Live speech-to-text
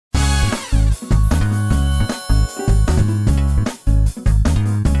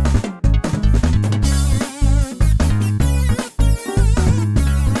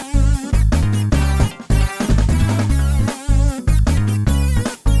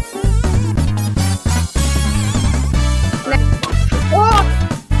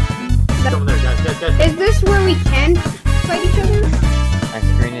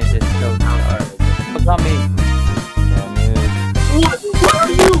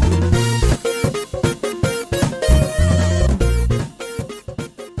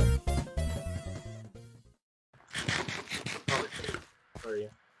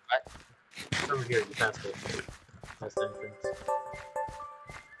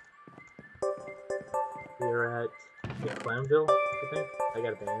We're at Clownville, I think. I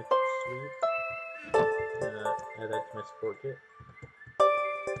got a bandage. Sweet. Add that to my support kit.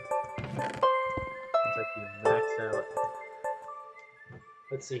 Looks like we max out.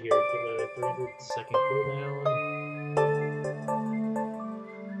 Let's see here. Give it a 300-second cooldown.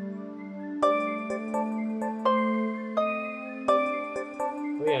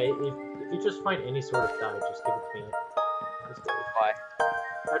 Oh yeah, if you just find any sort of dye, just give it to me. Why?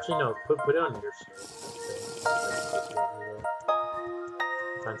 Actually, no. Put it on your shield.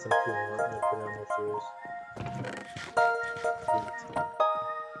 Find some fuel and put it on your shoes.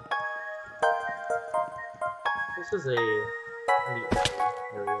 This is a neat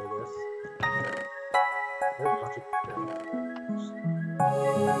area, I guess. There's a bunch of characters.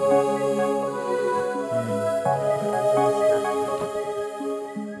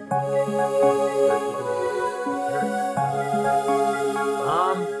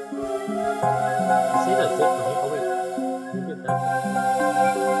 See, that's it for me. Oh wait, you get that.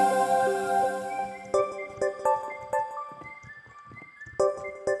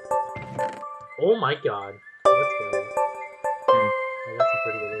 Oh my god. Let's go. I got some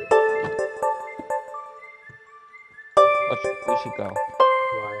pretty good loot. We should go.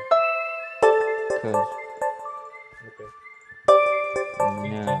 Why? Cause. Okay. No. Do you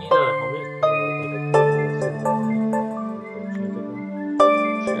need a helmet?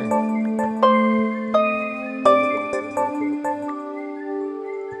 Sure.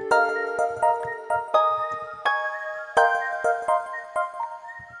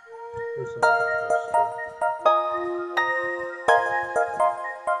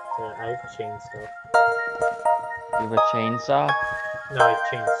 I have chain stuff. You have a chainsaw? No, I have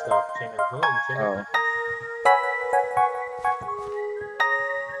chain stuff. Chain helmet and chain weapons.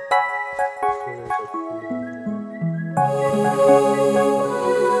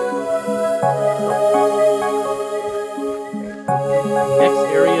 Next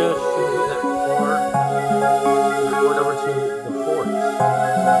area shouldn't be that far. We're going over to the forest.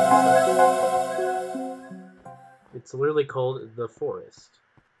 It's literally called the forest.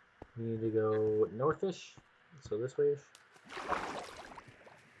 We need to go northish, so this way-ish.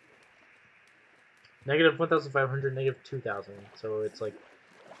 Negative 1,500, negative 2,000, so it's like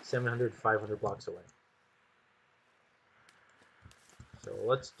 700, 500 blocks away. So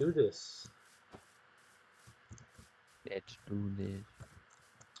let's do this. Let's do this.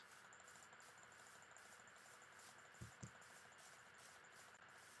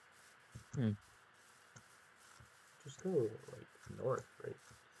 Just go like north, right?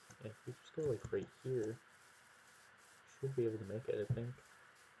 Yeah, if you just go like right here, should be able to make it, I think.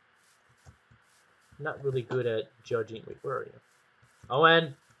 Not really good at judging. Wait, where are you?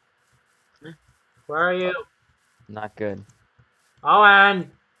 Owen! Where are you? Not good.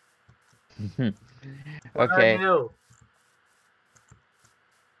 Owen! Okay. Where are you?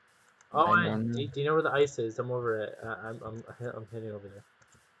 Owen, do you know where the ice is? I'm over it. I'm heading over there.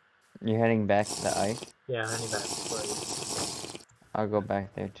 You're heading back to the ice? Yeah, heading back. Where are you? I'll go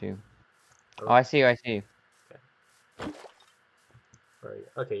back there too. Oh, I see you, I see you. Okay. Where are you?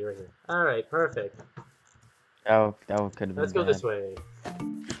 Okay, you're right here. Alright, perfect. Oh, that could have been Let's go this way.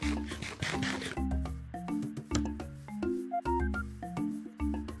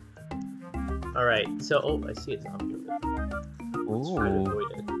 Alright, so, oh, I see a zombie over there. Let's try to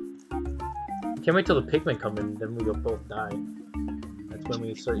avoid it. Can't wait till the pigmen come in, then we will both die. That's when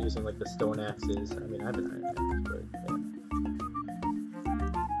we start using, like, the stone axes. I mean, I have an iron axe, but, yeah.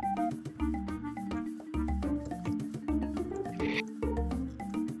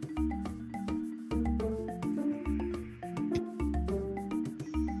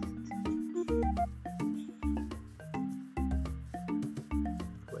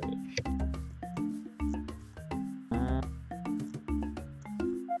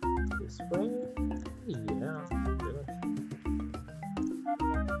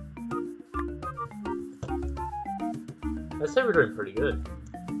 I'd say we're doing pretty good.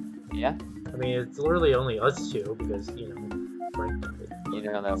 Yeah? I mean, it's literally only us two because, you know, Frank died. You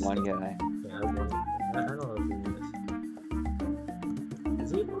know that one guy. Yeah, that one. I don't know if he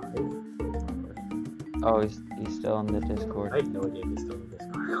is. Is he alive? Oh, he's still on the Discord. I have no idea if he's still in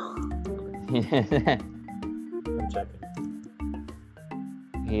Discord. I'm checking.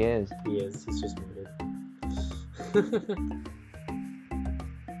 He is. He is. He's just muted.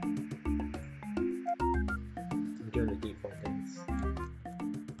 I'm doing the default dance.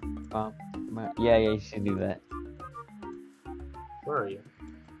 Yeah, you should do that. Where are you?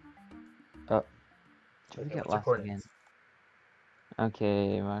 Oh. Did we get lost again?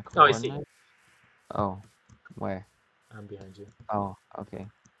 Okay, my Oh, I see you. Oh, where? I'm behind you. Oh, okay.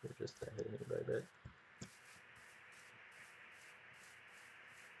 You're just ahead of me by a bit.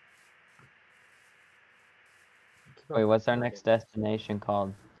 Wait, what's our next destination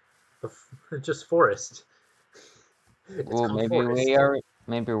called? Just forest. It's Well, called maybe forest. we are.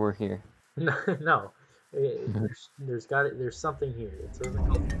 Maybe we're here. No. There's something here. It's a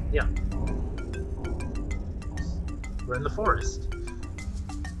called, yeah. We're in the forest.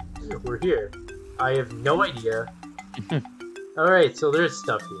 We're here. I have no idea. Alright, so there's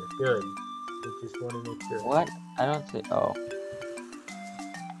stuff here. Good. I just want to make sure. What? I don't see. Oh.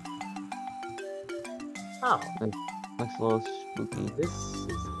 Oh. Looks a little spooky. This is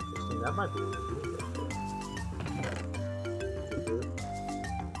interesting. That might be a review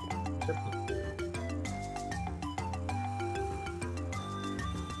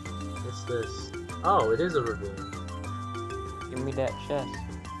What's this? Oh, it is a ravine. Give me that chest.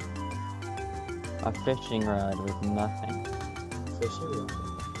 A fishing rod with nothing. Fishing rod?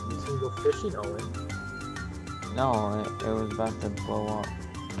 You can go fishing, Owen. No, it was about to blow up.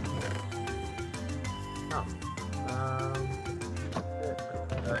 Oh.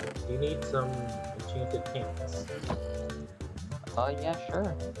 You need some enchanted pants. Yeah, sure.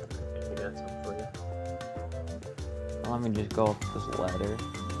 Okay, I got some for you. Let me just go up this ladder.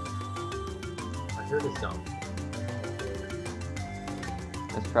 I heard a sound.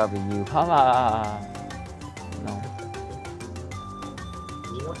 That's probably you. Haha! No.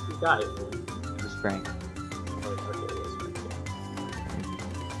 You want to die, Owen? Just Frank. Oh, okay, it was Frank.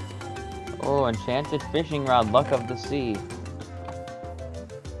 Oh, enchanted fishing rod, luck of the sea.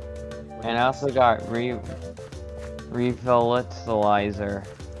 And I also got revitalizer.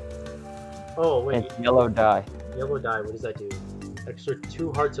 Oh, wait. It's yellow dye. Yellow dye, what does that do? Extra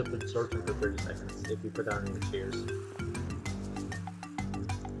 2 hearts of absorption for 30 seconds if you put that on your shears.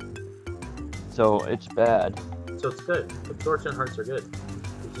 So it's bad. So it's good. Absorption hearts are good.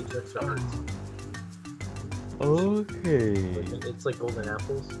 It keeps extra hearts. Okay. It's like golden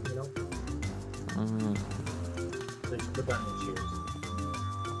apples, you know? Mm. So you should put that on your shears.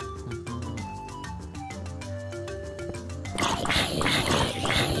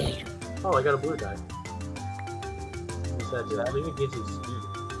 Oh, I got a blue dye. What's that do? I think it gives you speed.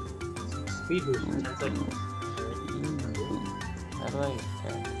 Speed boost for 10 seconds. How do I...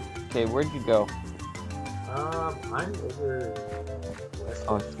 Okay, where'd you go? I'm over west.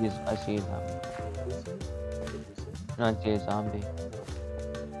 Oh, I see a zombie. No, I see a zombie.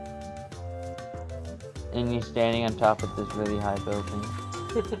 And you're standing on top of this really high building.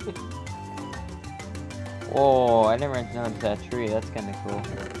 Whoa, I never noticed that tree. That's kind of cool.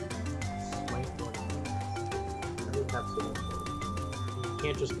 You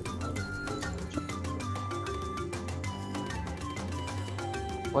can't just combine it.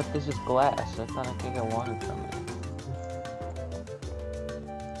 What? This is glass. I thought I could get water from it.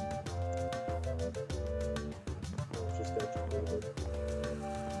 Just got completed.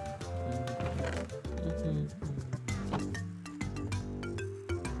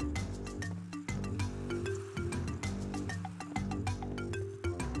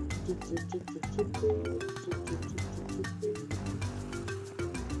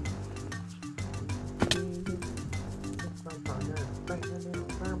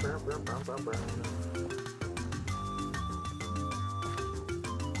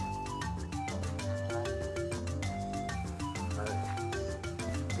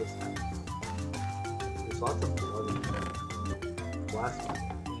 There's lots of blood in there. Last one.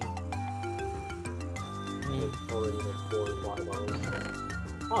 Already like 4 water bottles.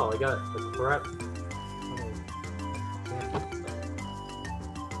 Oh, I got the crap.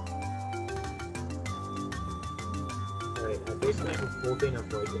 Alright, I basically have a full thing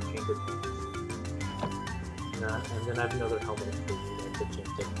of like enchanted things. And then I have another helmet for you that's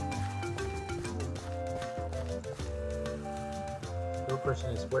enchanted. The real question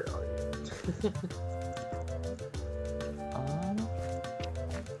is, where are you?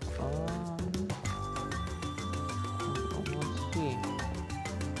 Let's see.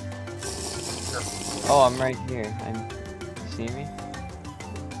 Oh, I'm right here. You see me?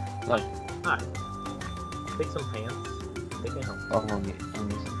 Look. Hi. Take some pants. Take a helmet. Oh, I'll get some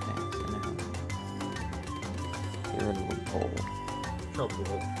pants and a helmet. Get rid of the pole. No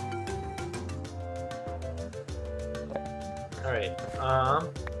bullet. Alright,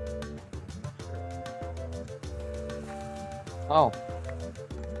 Oh.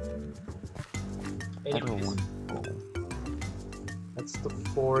 anyways, that's the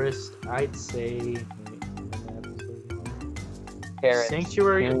forest. I'd say Carrots.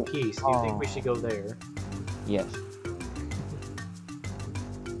 Sanctuary of Peace. Do you think we should go there? Yes.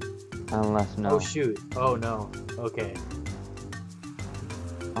 Unless no. Oh shoot. Oh no. Okay.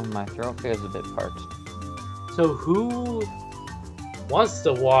 Oh, my throat feels a bit parched. So who wants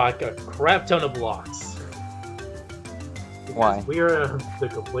to walk a crap ton of blocks? Why? We are the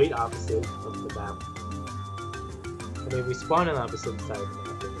complete opposite of the map. I mean, we spawned on the opposite side of the map.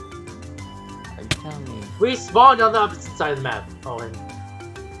 Are you telling me? We spawned on the opposite side of the map, Owen.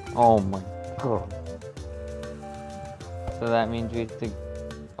 Oh my god. So that means we have to...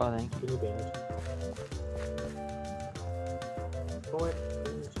 Oh, thank you. Can you bandage? Owen.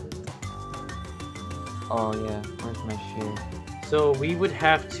 Oh yeah, where's my shoe? So we would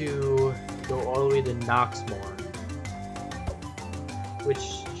have to go all the way to Knoxmore, which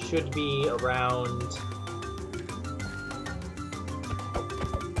should be around...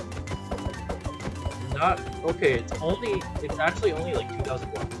 Okay, it's actually only like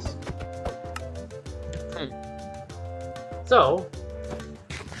 2,000 blocks. So,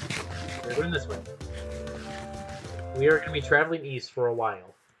 we're going this way. We are going to be traveling east for a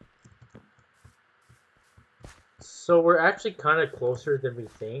while. So we're actually kind of closer than we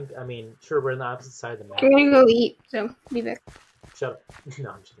think. I mean, sure, we're on the opposite side of the map. I'm gonna go eat, so be back. Shut up. No,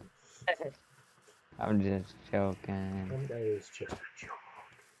 I'm just kidding. I'm just joking. That is just a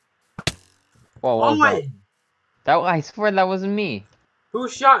joke. Whoa, what was that? Owen! I swear that wasn't me. Who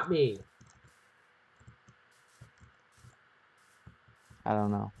shot me? I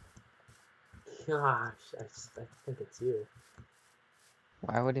don't know. Gosh, I think it's you.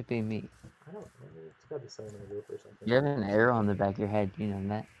 Why would it be me? I don't know. It's gotta be someone in the group or something. You have an arrow on the back of your head, you know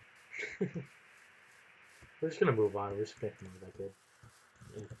that? We're just gonna move on. We're just gonna move that kid.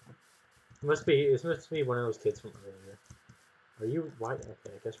 It must be one of those kids from earlier. Are you? Why?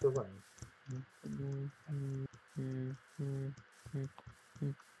 Okay, I guess we're running.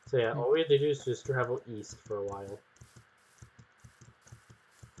 So yeah, all we have to do is just travel east for a while.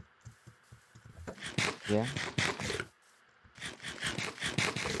 Yeah.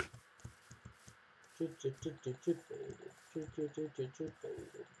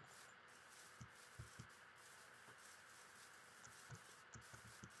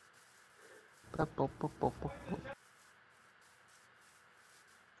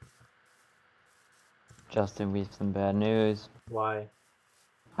 Justin, we have some bad news. Why?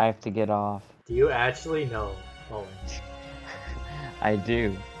 I have to get off. Do you actually know, Owen? I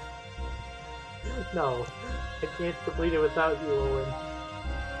do. No, I can't complete it without you, Owen.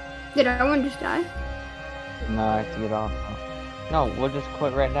 Did Owen just die? No, I have to get off. No, we'll just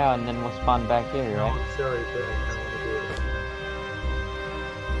quit right now and then we'll spawn back here, No, right? I'm sorry, but I kind of want to do it.